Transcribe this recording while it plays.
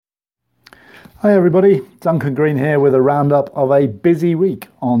Hi everybody, Duncan Green here with a roundup of a busy week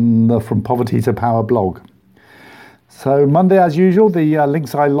on the From Poverty to Power blog. So Monday, as usual, the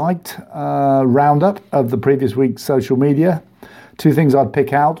links I liked roundup of the previous week's social media. Two things I'd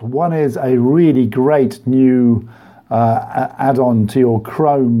pick out. One is a really great new add-on to your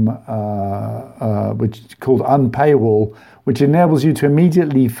Chrome, which is called Unpaywall, which enables you to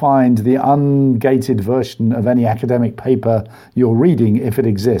immediately find the ungated version of any academic paper you're reading if it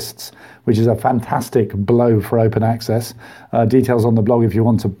exists, which is a fantastic blow for open access. Details on the blog if you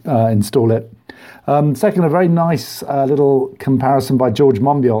want to install it. Second, a very nice little comparison by George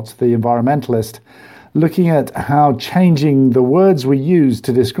Monbiot, the environmentalist, looking at how changing the words we use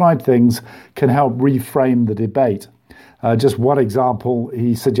to describe things can help reframe the debate. Just one example,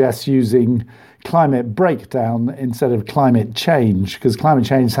 he suggests using climate breakdown instead of climate change, because climate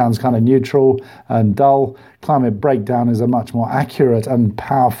change sounds kind of neutral and dull. Climate breakdown is a much more accurate and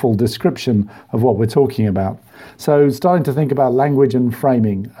powerful description of what we're talking about. So starting to think about language and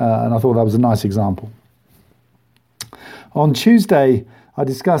framing, and I thought that was a nice example. On Tuesday, I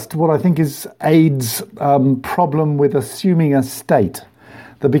discussed what I think is AID's problem with assuming a state.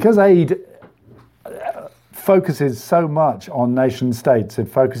 That because AID focuses so much on nation states. It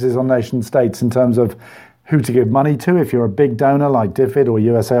focuses on nation states in terms of who to give money to if you're a big donor like DFID or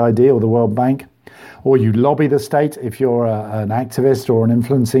USAID or the World Bank, or you lobby the state if you're an activist or an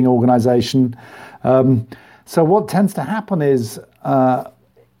influencing organization. So what tends to happen is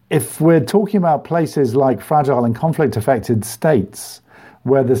if we're talking about places like fragile and conflict-affected states,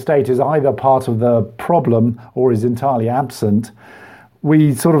 where the state is either part of the problem or is entirely absent,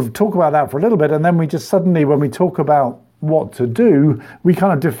 we sort of talk about that for a little bit, and then we just suddenly, when we talk about what to do, we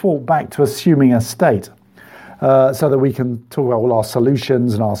kind of default back to assuming a state so that we can talk about all our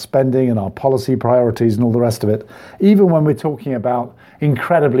solutions and our spending and our policy priorities and all the rest of it, even when we're talking about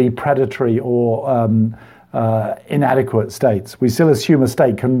incredibly predatory or inadequate states. We still assume a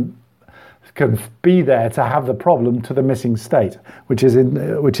state can be there to have the problem to the missing state, which is,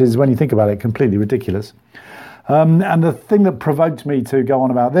 when you think about it, completely ridiculous. And the thing that provoked me to go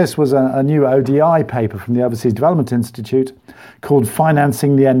on about this was a new ODI paper from the Overseas Development Institute called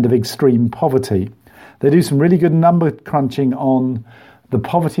Financing the End of Extreme Poverty. They do some really good number crunching on the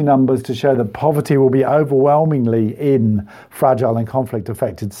poverty numbers to show that poverty will be overwhelmingly in fragile and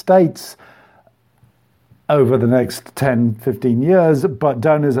conflict-affected states over the next 10, 15 years, but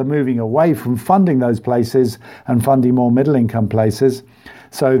donors are moving away from funding those places and funding more middle-income places.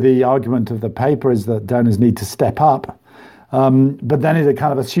 So the argument of the paper is that donors need to step up, but then it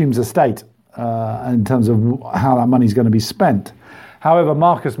kind of assumes a state in terms of how that money is going to be spent. However,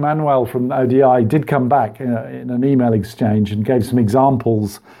 Marcus Manuel from ODI did come back in an email exchange and gave some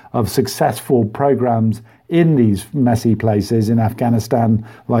examples of successful programs in these messy places in Afghanistan,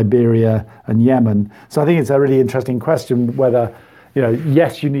 Liberia, and Yemen. So I think it's a really interesting question whether,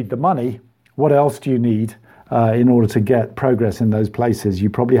 yes, you need the money. What else do you need? In order to get progress in those places? You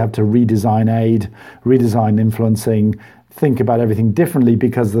probably have to redesign aid, redesign influencing, think about everything differently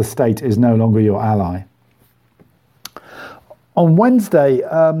because the state is no longer your ally. On Wednesday,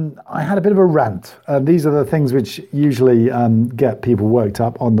 I had a bit of a rant. These are the things which usually get people worked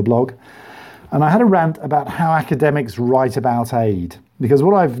up on the blog. And I had a rant about how academics write about aid. Because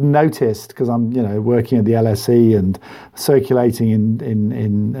what I've noticed, because I'm working at the LSE and circulating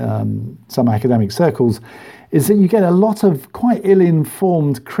in some academic circles, is that you get a lot of quite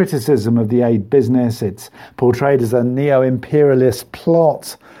ill-informed criticism of the aid business. It's portrayed as a neo-imperialist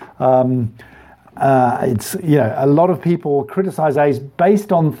plot. A lot of people criticize aid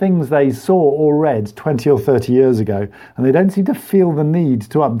based on things they saw or read 20 or 30 years ago, and they don't seem to feel the need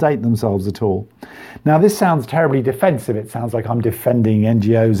to update themselves at all. Now, this sounds terribly defensive. It sounds like I'm defending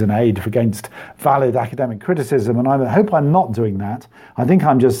NGOs and aid against valid academic criticism, and I hope I'm not doing that. I think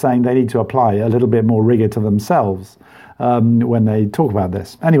I'm just saying they need to apply a little bit more rigor to themselves when they talk about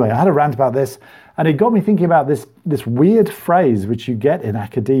this. Anyway, I had a rant about this, and it got me thinking about this weird phrase which you get in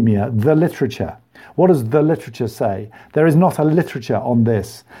academia, the literature. What does the literature say? There is not a literature on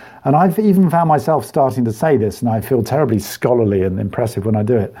this. And I've even found myself starting to say this, and I feel terribly scholarly and impressive when I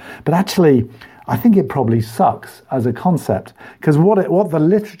do it. But actually, I think it probably sucks as a concept, because what the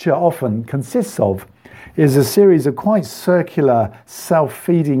literature often consists of is a series of quite circular,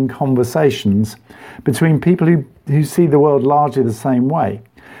 self-feeding conversations between people who see the world largely the same way.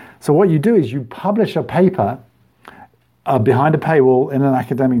 So what you do is you publish a paper behind a paywall in an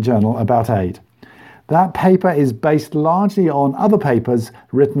academic journal about aid. That paper is based largely on other papers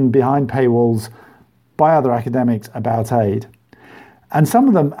written behind paywalls by other academics about aid. And some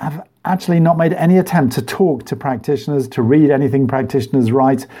of them have actually not made any attempt to talk to practitioners, to read anything practitioners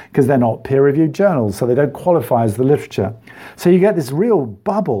write, because they're not peer-reviewed journals, so they don't qualify as the literature. So you get this real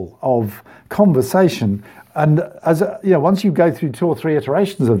bubble of conversation. And as once you go through 2 or 3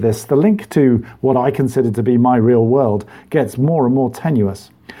 iterations of this, the link to what I consider to be my real world gets more and more tenuous.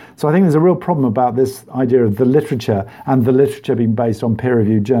 So I think there's a real problem about this idea of the literature and the literature being based on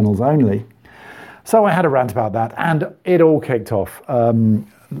peer-reviewed journals only. So I had a rant about that, and it all kicked off.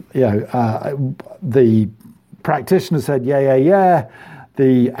 The practitioner said, yeah.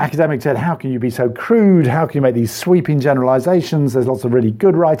 The academic said, how can you be so crude? How can you make these sweeping generalizations? There's lots of really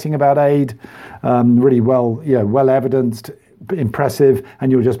good writing about aid, really well evidenced, impressive,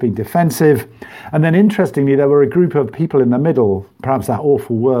 and you're just being defensive. And then interestingly, there were a group of people in the middle, perhaps that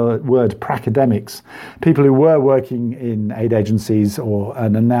awful word pracademics, people who were working in aid agencies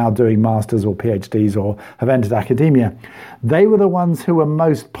and are now doing masters or PhDs or have entered academia. They were the ones who were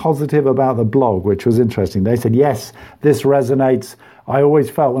most positive about the blog, which was interesting. They said, yes, this resonates. I always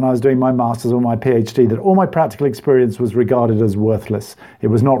felt when I was doing my master's or my PhD that all my practical experience was regarded as worthless. It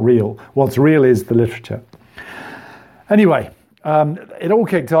was not real. What's real is the literature. Anyway, it all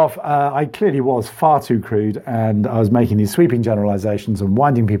kicked off. I clearly was far too crude, and I was making these sweeping generalizations and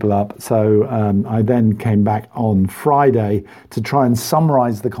winding people up. So I then came back on Friday to try and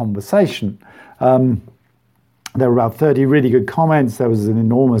summarize the conversation. There were about 30 really good comments. There was an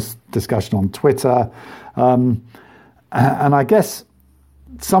enormous discussion on Twitter. And I guess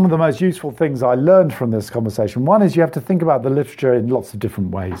some of the most useful things I learned from this conversation, one is you have to think about the literature in lots of different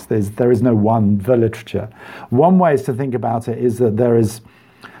ways. There is no the literature. One way is to think about it is that there is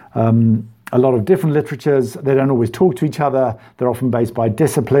a lot of different literatures. They don't always talk to each other. They're often based by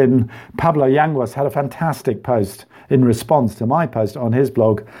discipline. Pablo Yanguas had a fantastic post in response to my post on his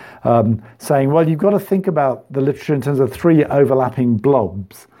blog saying, well, you've got to think about the literature in terms of 3 overlapping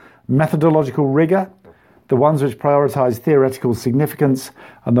blobs: methodological rigor, the ones which prioritize theoretical significance,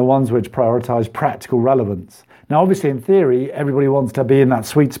 and the ones which prioritize practical relevance. Now, obviously, in theory, everybody wants to be in that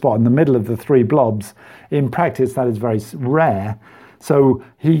sweet spot in the middle of the 3 blobs. In practice, that is very rare. So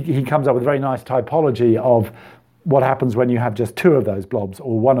he comes up with a very nice typology of what happens when you have just 2 of those blobs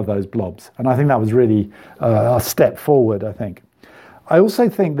or 1 of those blobs. And I think that was really a step forward, I think. I also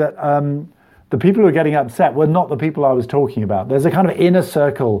think that the people who are getting upset were not the people I was talking about. There's a kind of inner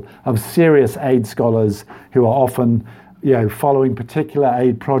circle of serious aid scholars who are often, following particular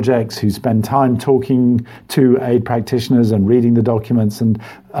aid projects, who spend time talking to aid practitioners and reading the documents, and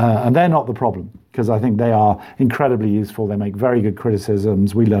they're not the problem, because I think they are incredibly useful. They make very good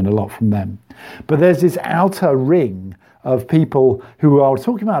criticisms. We learn a lot from them. But there's this outer ring of people who are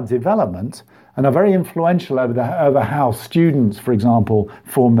talking about development and are very influential over how students, for example,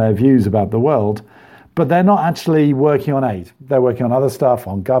 form their views about the world, but they're not actually working on aid. They're working on other stuff,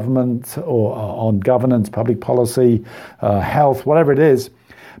 on government or on governance, public policy, health, whatever it is.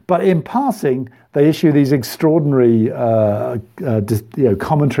 But in passing, they issue these extraordinary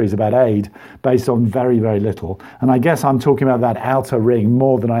commentaries about aid based on very, very little. And I guess I'm talking about that outer ring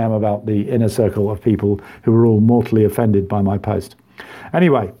more than I am about the inner circle of people who were all mortally offended by my post.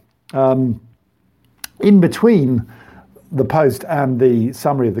 Anyway, in between the post and the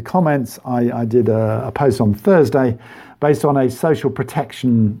summary of the comments, I did a post on Thursday based on a social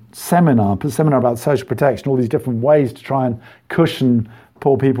protection seminar about social protection, all these different ways to try and cushion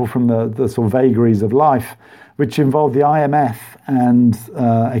poor people from the sort of vagaries of life, which involved the IMF and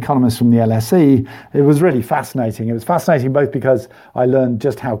economists from the LSE. It was really fascinating. It was fascinating both because I learned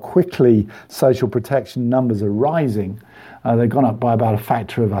just how quickly social protection numbers are rising. They've gone up by about a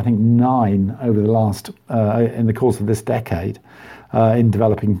factor of, I think, 9 over the last, in the course of this decade, in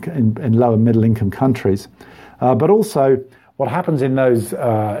low and middle income countries. But also, what happens in those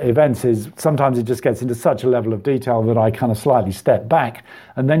events is sometimes it just gets into such a level of detail that I kind of slightly step back,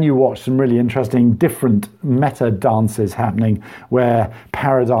 and then you watch some really interesting different meta dances happening where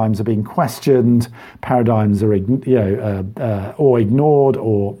paradigms are being questioned, paradigms are or ignored,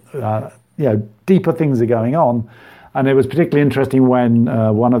 or deeper things are going on. And it was particularly interesting when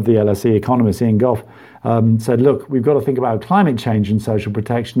one of the LSE economists, Ian Goff, said, look, we've got to think about climate change and social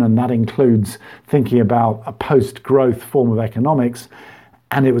protection, and that includes thinking about a post-growth form of economics.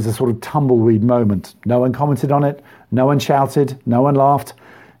 And it was a sort of tumbleweed moment. No one commented on it, no one shouted, no one laughed,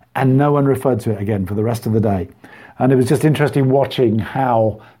 and no one referred to it again for the rest of the day. And it was just interesting watching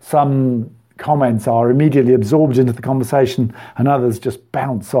how some comments are immediately absorbed into the conversation and others just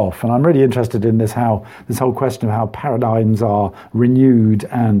bounce off. And I'm really interested in this whole question of how paradigms are renewed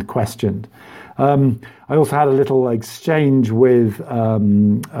and questioned. I also had a little exchange with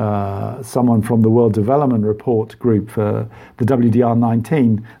someone from the World Development Report group for the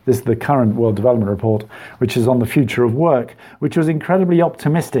WDR19. This is the current World Development Report, which is on the future of work, which was incredibly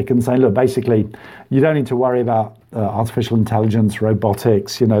optimistic and saying, look, basically, you don't need to worry about artificial intelligence,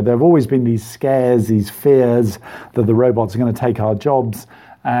 robotics. There have always been these scares, these fears that the robots are going to take our jobs,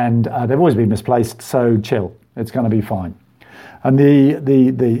 and they've always been misplaced, so chill. It's going to be fine. And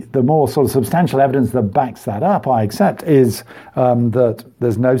the more sort of substantial evidence that backs that up, I accept, is that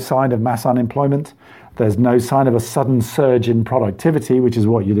there's no sign of mass unemployment. There's no sign of a sudden surge in productivity, which is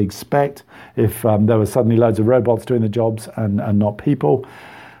what you'd expect if there were suddenly loads of robots doing the jobs and not people.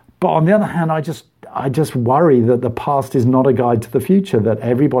 But on the other hand, I just worry that the past is not a guide to the future, that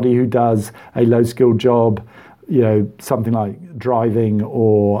everybody who does a low-skilled job, something like driving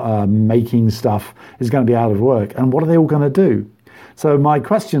or making stuff, is going to be out of work. And what are they all going to do? So my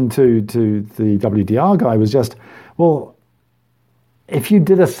question to the WDR guy was just, well, if you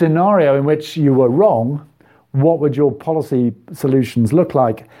did a scenario in which you were wrong, what would your policy solutions look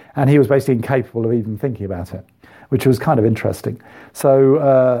like? And he was basically incapable of even thinking about it, which was kind of interesting.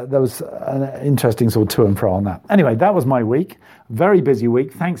 So there was an interesting sort of to and fro on that. Anyway, that was my week. Very busy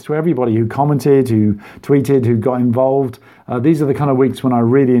week. Thanks to everybody who commented, who tweeted, who got involved. These are the kind of weeks when I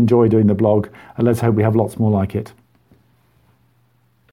really enjoy doing the blog, and let's hope we have lots more like it.